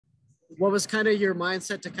what was kind of your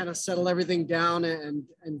mindset to kind of settle everything down and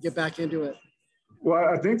get back into it?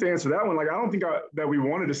 Well, I think to answer that one, like, I don't think that we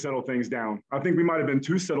wanted to settle things down. I think we might have been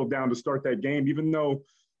too settled down to start that game, even though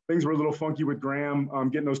things were a little funky with Graham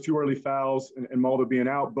getting those 2 early fouls and Mulder being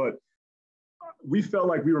out. But we felt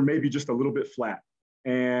like we were maybe just a little bit flat.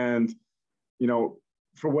 And,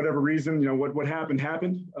 for whatever reason, what happened.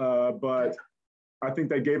 But I think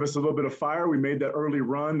that gave us a little bit of fire. We made that early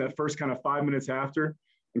run, that first kind of 5 minutes after,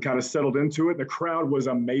 and kind of settled into it. The crowd was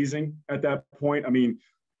amazing at that point. I mean,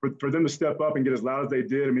 for them to step up and get as loud as they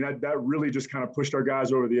did, I mean, that really just kind of pushed our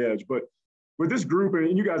guys over the edge. But with this group,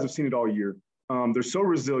 and you guys have seen it all year, they're so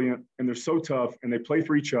resilient and they're so tough and they play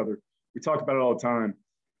for each other. We talk about it all the time.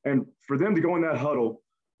 And for them to go in that huddle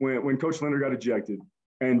when Coach Linder got ejected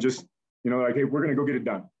and just, like, hey, we're going to go get it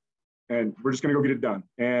done. And we're just going to go get it done.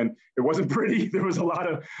 And it wasn't pretty. There was a lot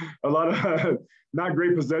of not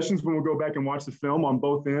great possessions when we'll go back and watch the film on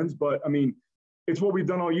both ends. But, I mean, it's what we've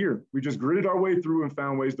done all year. We just gritted our way through and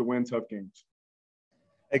found ways to win tough games.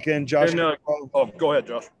 Hey, Ken, Josh. Go ahead,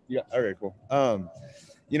 Josh. Yeah. Okay, cool.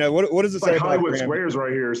 What does it say like about Hollywood Graham? Squares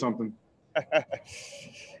right here or something.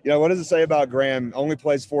 What does it say about Graham? Only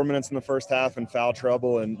plays 4 minutes in the first half in foul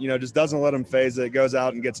trouble and, just doesn't let him phase it. Goes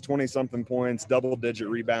out and gets 20-something points, double-digit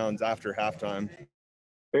rebounds after halftime.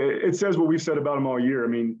 It says what we've said about him all year. I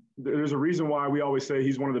mean, there's a reason why we always say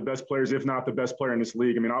he's one of the best players, if not the best player in this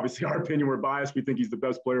league. I mean, obviously, our opinion, we're biased. We think he's the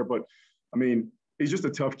best player. But, I mean, he's just a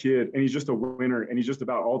tough kid, and he's just a winner, and he's just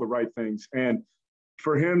about all the right things. And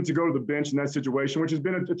for him to go to the bench in that situation, which has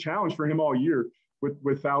been a challenge for him all year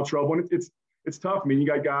with foul trouble, and it's tough. I mean, you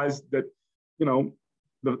got guys that,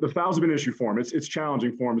 the fouls have been an issue for him. It's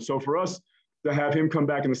challenging for him. So for us to have him come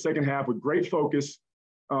back in the second half with great focus,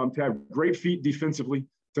 to have great feet defensively,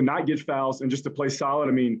 to not get fouls, and just to play solid,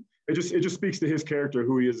 I mean, it just speaks to his character,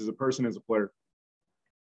 who he is as a person, as a player.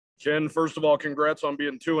 Ken, first of all, congrats on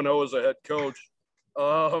being 2-0 as a head coach.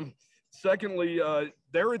 Secondly,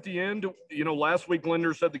 there at the end, last week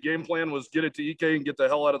Linder said the game plan was get it to Ike and get the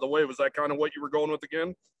hell out of the way. Was that kind of what you were going with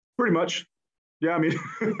again? Pretty much. Yeah, I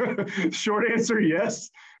mean, short answer, yes.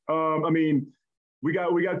 I mean, we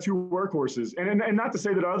got 2 workhorses. And not to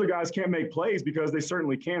say that other guys can't make plays, because they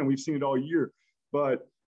certainly can. We've seen it all year. But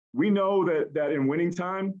we know that in winning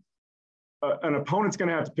time, an opponent's going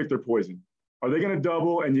to have to pick their poison. Are they going to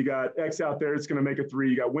double? And you got X out there, it's going to make a 3.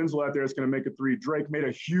 You got Winslow out there, it's going to make a 3. Drake made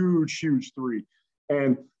a huge, huge 3.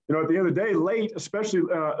 And, at the end of the day, late, especially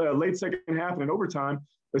late second half and in overtime,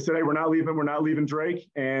 they said, hey, we're not leaving Drake.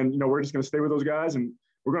 And, we're just going to stay with those guys, and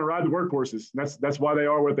we're going to ride the workhorses. And that's why they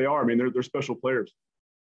are what they are. I mean, they're special players.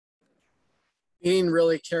 Bean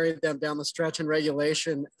really carried them down the stretch in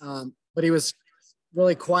regulation, but he was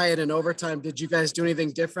really quiet in overtime. Did you guys do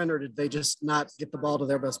anything different, or did they just not get the ball to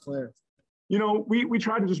their best player? We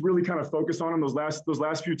tried to just really kind of focus on him those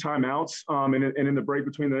last few timeouts, and in the break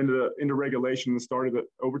between the end of regulation and the start of the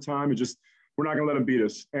overtime. We're not going to let him beat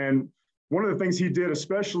us. And one of the things he did,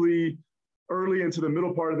 especially early into the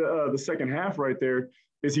middle part of the second half right there,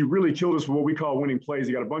 is he really killed us with what we call winning plays.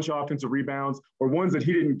 He got a bunch of offensive rebounds, or ones that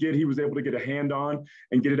he didn't get, he was able to get a hand on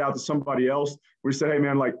and get it out to somebody else. We said, hey,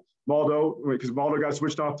 man, like Maldo, because Maldo got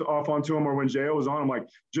switched off onto him, or when J.O. was on him, like,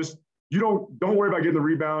 just you don't worry about getting the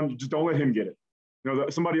rebound. Just don't let him get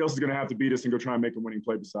it. Somebody else is going to have to beat us and go try and make a winning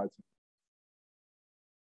play besides him.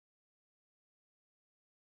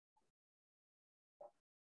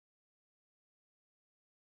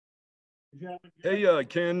 Hey,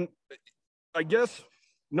 Ken, I guess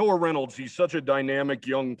Noah Reynolds, he's such a dynamic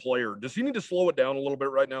young player. Does he need to slow it down a little bit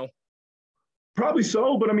right now? Probably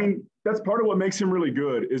so, but I mean, that's part of what makes him really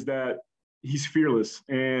good, is that he's fearless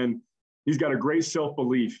and he's got a great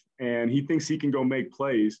self-belief, and he thinks he can go make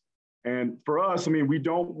plays. And for us, I mean, we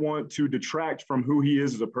don't want to detract from who he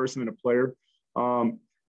is as a person and a player.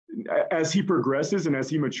 As he progresses and as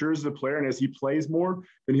he matures as a player and as he plays more,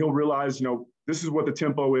 then he'll realize, this is what the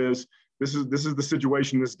tempo is. This is the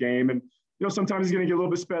situation in this game. And, sometimes he's going to get a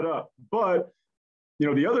little bit sped up. But,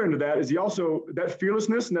 the other end of that is that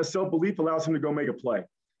fearlessness and that self-belief allows him to go make a play.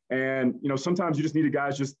 And, sometimes you just need a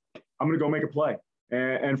guy just, I'm going to go make a play.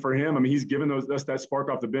 And for him, I mean, he's given us that spark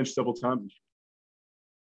off the bench several times.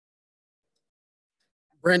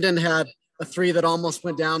 Brendan had a 3 that almost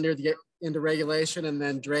went down near the end of regulation, and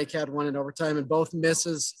then Drake had one in overtime, and both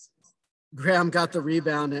misses. Graham got the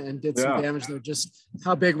rebound and did some damage there. Just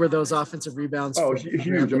how big were those offensive rebounds? Oh, huge.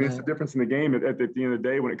 I mean, it's the difference in the game at the end of the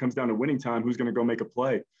day when it comes down to winning time, who's going to go make a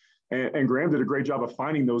play. And Graham did a great job of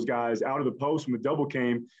finding those guys out of the post when the double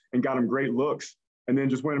came and got him great looks, and then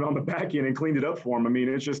just went on the back end and cleaned it up for him. I mean,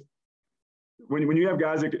 it's just when you have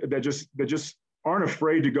guys that just aren't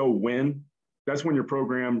afraid to go win, that's when your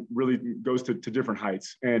program really goes to different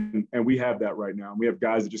heights. And we have that right now. We have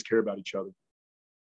guys that just care about each other.